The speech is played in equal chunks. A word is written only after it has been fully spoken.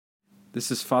This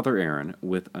is Father Aaron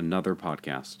with another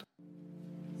podcast.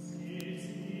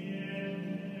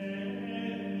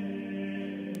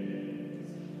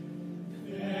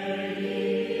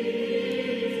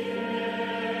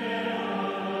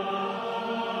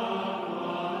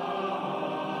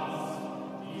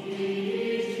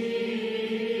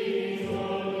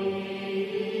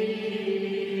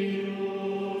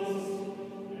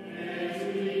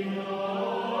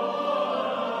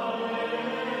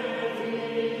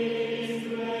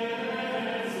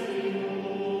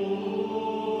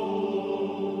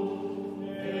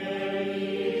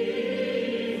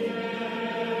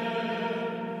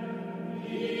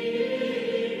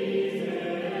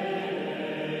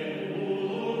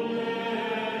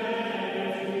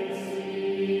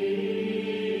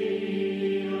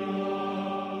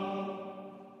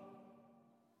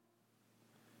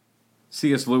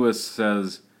 C.S. Lewis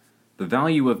says, "The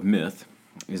value of myth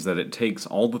is that it takes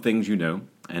all the things you know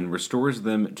and restores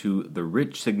them to the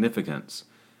rich significance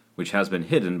which has been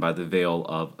hidden by the veil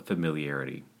of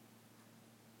familiarity."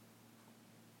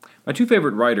 My two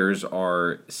favorite writers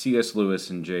are C.S. Lewis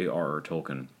and J.R.R.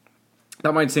 Tolkien.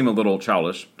 That might seem a little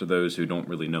childish to those who don't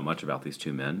really know much about these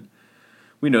two men.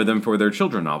 We know them for their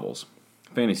children's novels,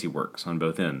 fantasy works on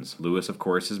both ends. Lewis, of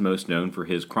course, is most known for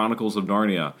his Chronicles of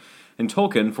Narnia, and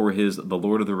Tolkien for his The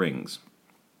Lord of the Rings.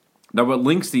 Now, what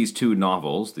links these two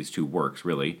novels, these two works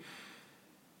really,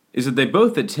 is that they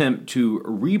both attempt to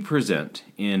represent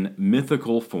in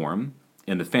mythical form,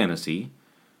 in the fantasy,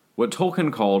 what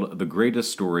Tolkien called the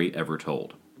greatest story ever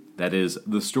told. That is,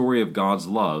 the story of God's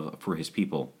love for his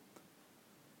people.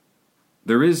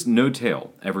 "There is no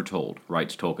tale ever told,"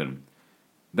 writes Tolkien,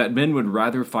 "that men would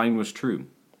rather find was true,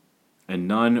 and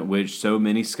none which so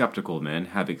many skeptical men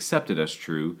have accepted as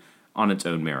true on its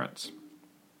own merits."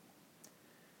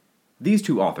 These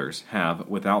two authors have,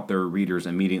 without their readers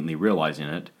immediately realizing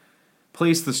it,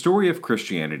 placed the story of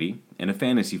Christianity in a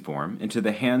fantasy form into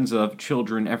the hands of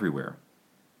children everywhere.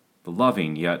 The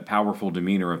loving yet powerful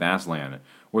demeanor of Aslan,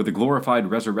 or the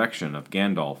glorified resurrection of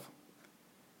Gandalf.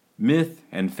 Myth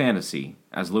and fantasy,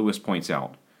 as Lewis points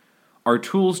out, are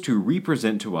tools to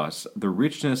represent to us the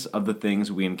richness of the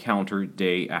things we encounter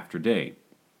day after day.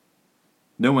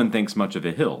 No one thinks much of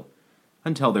a hill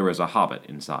until there is a hobbit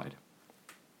inside.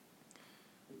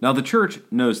 Now the Church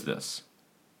knows this,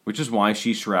 which is why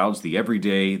she shrouds the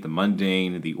everyday, the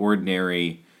mundane, the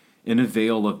ordinary in a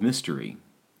veil of mystery.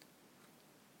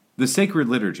 The sacred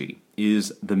liturgy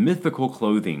is the mythical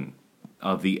clothing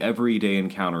of the everyday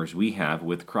encounters we have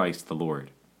with Christ the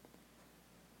Lord.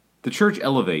 The Church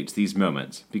elevates these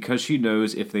moments because she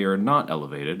knows if they are not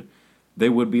elevated, they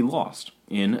would be lost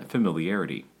in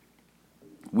familiarity.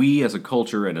 We, as a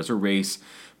culture and as a race,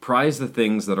 prize the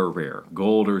things that are rare,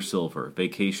 gold or silver,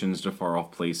 vacations to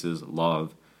far-off places,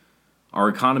 love. Our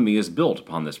economy is built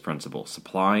upon this principle,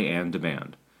 supply and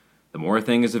demand. The more a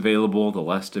thing is available, the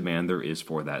less demand there is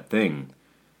for that thing.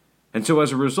 And so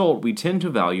as a result, we tend to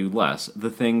value less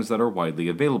the things that are widely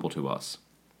available to us.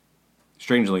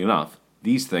 Strangely enough,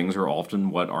 these things are often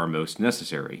what are most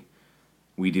necessary.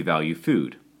 We devalue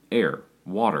food, air,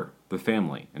 water, the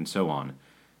family, and so on,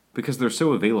 because they're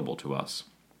so available to us.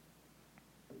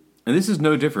 And this is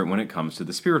no different when it comes to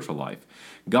the spiritual life.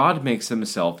 God makes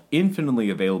himself infinitely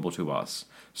available to us,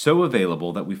 so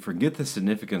available that we forget the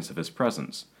significance of his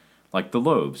presence, like the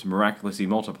loaves miraculously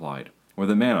multiplied, or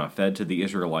the manna fed to the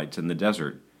Israelites in the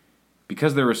desert.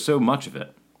 Because there is so much of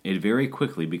it, it very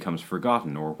quickly becomes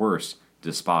forgotten, or worse,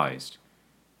 despised.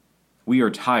 "We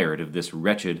are tired of this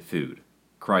wretched food,"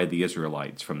 cried the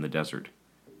Israelites from the desert.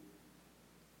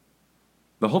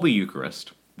 The Holy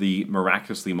Eucharist, the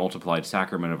miraculously multiplied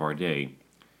sacrament of our day,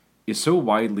 is so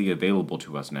widely available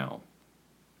to us now.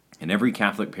 In every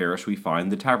Catholic parish we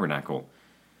find the tabernacle,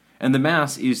 and the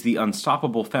Mass is the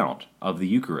unstoppable fount of the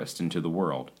Eucharist into the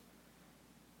world.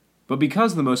 But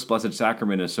because the Most Blessed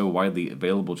Sacrament is so widely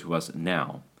available to us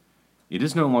now, it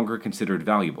is no longer considered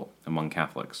valuable among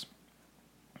Catholics.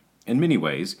 In many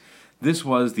ways, this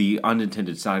was the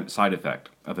unintended side effect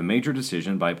of a major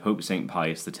decision by Pope St.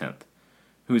 Pius X,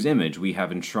 whose image we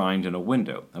have enshrined in a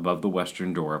window above the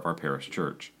western door of our parish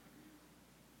church.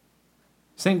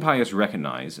 St. Pius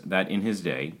recognized that in his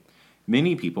day,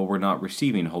 many people were not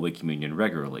receiving Holy Communion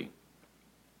regularly.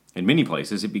 In many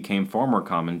places, it became far more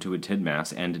common to attend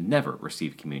Mass and never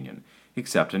receive communion,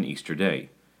 except on Easter Day.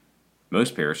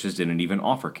 Most parishes didn't even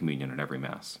offer communion at every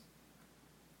Mass.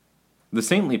 The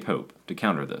saintly Pope, to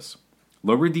counter this,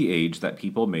 lowered the age that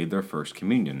people made their first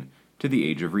communion to the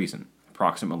age of reason,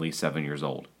 approximately 7 years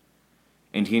old,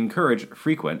 and he encouraged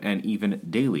frequent and even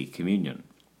daily communion.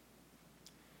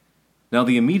 Now,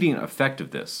 the immediate effect of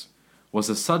this was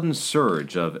a sudden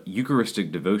surge of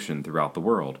Eucharistic devotion throughout the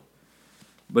world.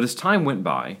 But as time went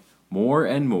by, more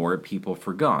and more people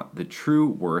forgot the true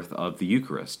worth of the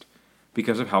Eucharist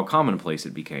because of how commonplace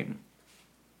it became.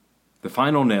 The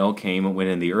final nail came when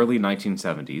in the early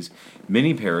 1970s,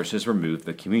 many parishes removed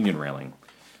the communion railing.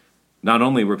 Not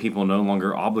only were people no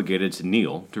longer obligated to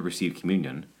kneel to receive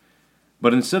communion,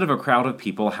 but instead of a crowd of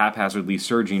people haphazardly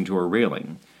surging to a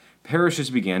railing, parishes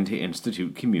began to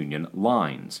institute communion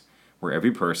lines, where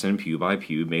every person, pew by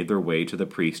pew, made their way to the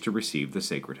priest to receive the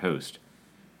sacred host.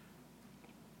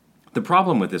 The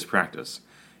problem with this practice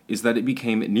is that it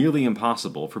became nearly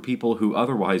impossible for people who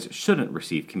otherwise shouldn't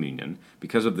receive communion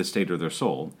because of the state of their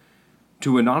soul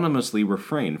to anonymously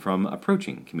refrain from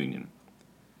approaching communion.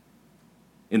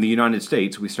 In the United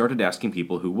States, we started asking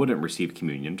people who wouldn't receive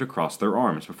communion to cross their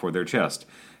arms before their chest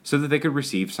so that they could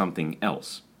receive something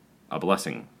else, a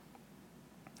blessing.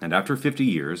 And after 50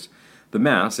 years, the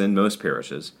Mass in most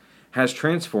parishes has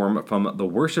transformed from the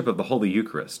worship of the Holy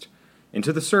Eucharist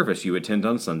into the service you attend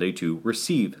on Sunday to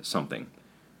receive something,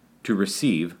 to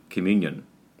receive communion,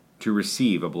 to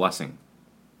receive a blessing.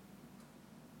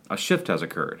 A shift has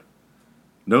occurred.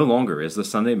 No longer is the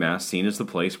Sunday Mass seen as the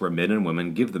place where men and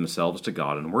women give themselves to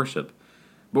God in worship,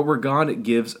 but where God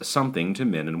gives something to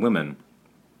men and women.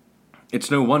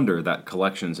 It's no wonder that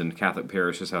collections in Catholic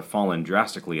parishes have fallen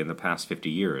drastically in the past 50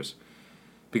 years,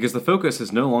 because the focus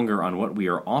is no longer on what we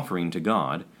are offering to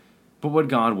God, but what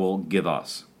God will give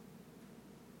us.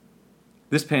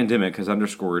 This pandemic has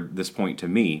underscored this point to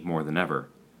me more than ever.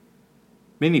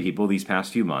 Many people these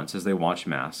past few months, as they watched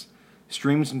Mass,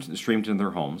 streamed in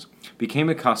their homes, became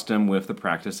accustomed with the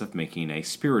practice of making a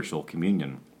spiritual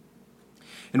communion.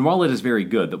 And while it is very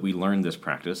good that we learn this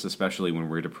practice, especially when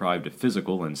we're deprived of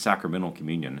physical and sacramental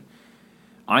communion,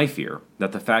 I fear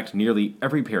that the fact nearly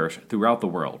every parish throughout the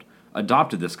world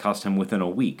adopted this custom within a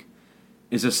week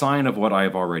is a sign of what I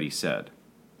have already said,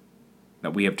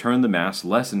 that we have turned the Mass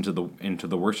less into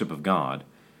the worship of God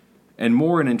and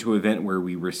more into an event where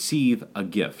we receive a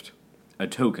gift, a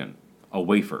token, a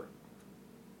wafer,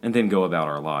 and then go about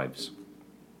our lives.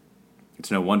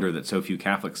 It's no wonder that so few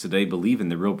Catholics today believe in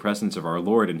the real presence of our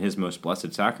Lord in His most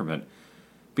blessed sacrament,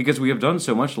 because we have done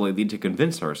so much lately to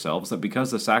convince ourselves that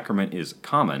because the sacrament is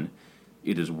common,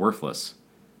 it is worthless.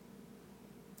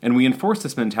 And we enforce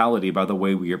this mentality by the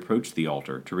way we approach the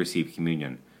altar to receive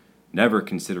communion, never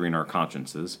considering our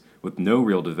consciences, with no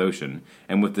real devotion,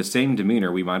 and with the same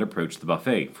demeanor we might approach the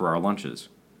buffet for our lunches.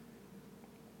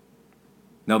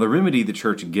 Now, the remedy the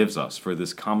Church gives us for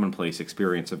this commonplace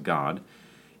experience of God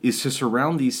is to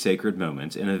surround these sacred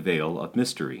moments in a veil of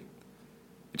mystery.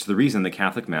 It's the reason the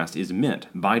Catholic Mass is meant,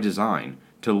 by design,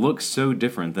 to look so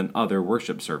different than other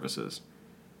worship services.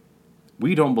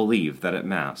 We don't believe that at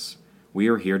Mass we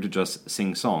are here to just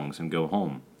sing songs and go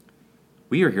home.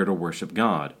 We are here to worship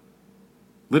God.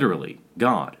 Literally,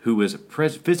 God, who is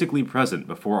physically present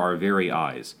before our very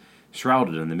eyes,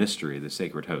 shrouded in the mystery of the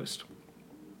sacred host.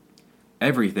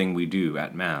 Everything we do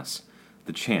at Mass,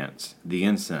 the chants, the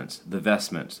incense, the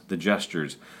vestments, the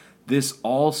gestures, this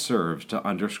all serves to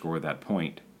underscore that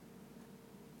point.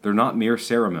 They're not mere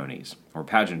ceremonies or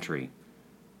pageantry.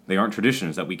 They aren't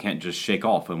traditions that we can't just shake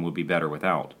off and would be better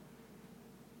without.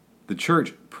 The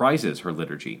Church prizes her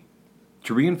liturgy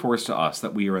to reinforce to us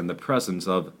that we are in the presence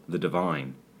of the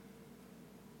divine.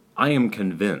 I am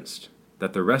convinced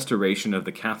that the restoration of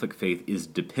the Catholic faith is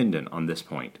dependent on this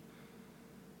point.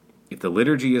 If the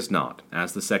liturgy is not,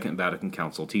 as the Second Vatican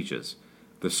Council teaches,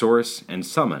 the source and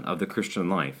summit of the Christian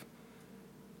life,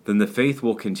 then the faith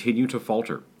will continue to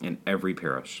falter in every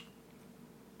parish.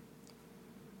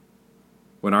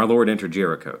 When our Lord entered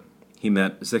Jericho, He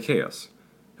met Zacchaeus,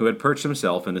 who had perched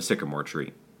himself in a sycamore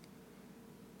tree.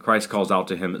 Christ calls out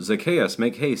to him, "Zacchaeus,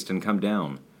 make haste and come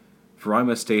down, for I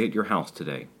must stay at your house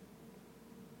today."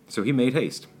 So he made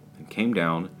haste and came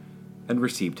down and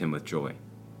received him with joy.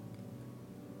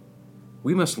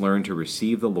 We must learn to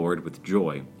receive the Lord with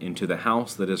joy into the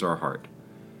house that is our heart,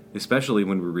 especially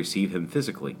when we receive Him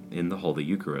physically in the Holy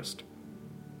Eucharist.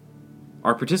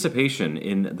 Our participation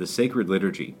in the sacred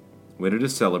liturgy, when it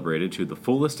is celebrated to the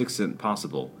fullest extent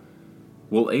possible,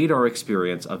 will aid our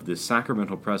experience of the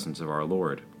sacramental presence of our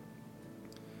Lord.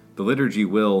 The liturgy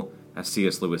will, as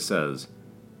C.S. Lewis says,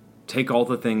 take all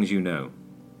the things you know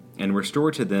and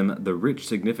restore to them the rich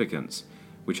significance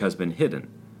which has been hidden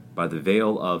by the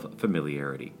veil of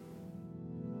familiarity.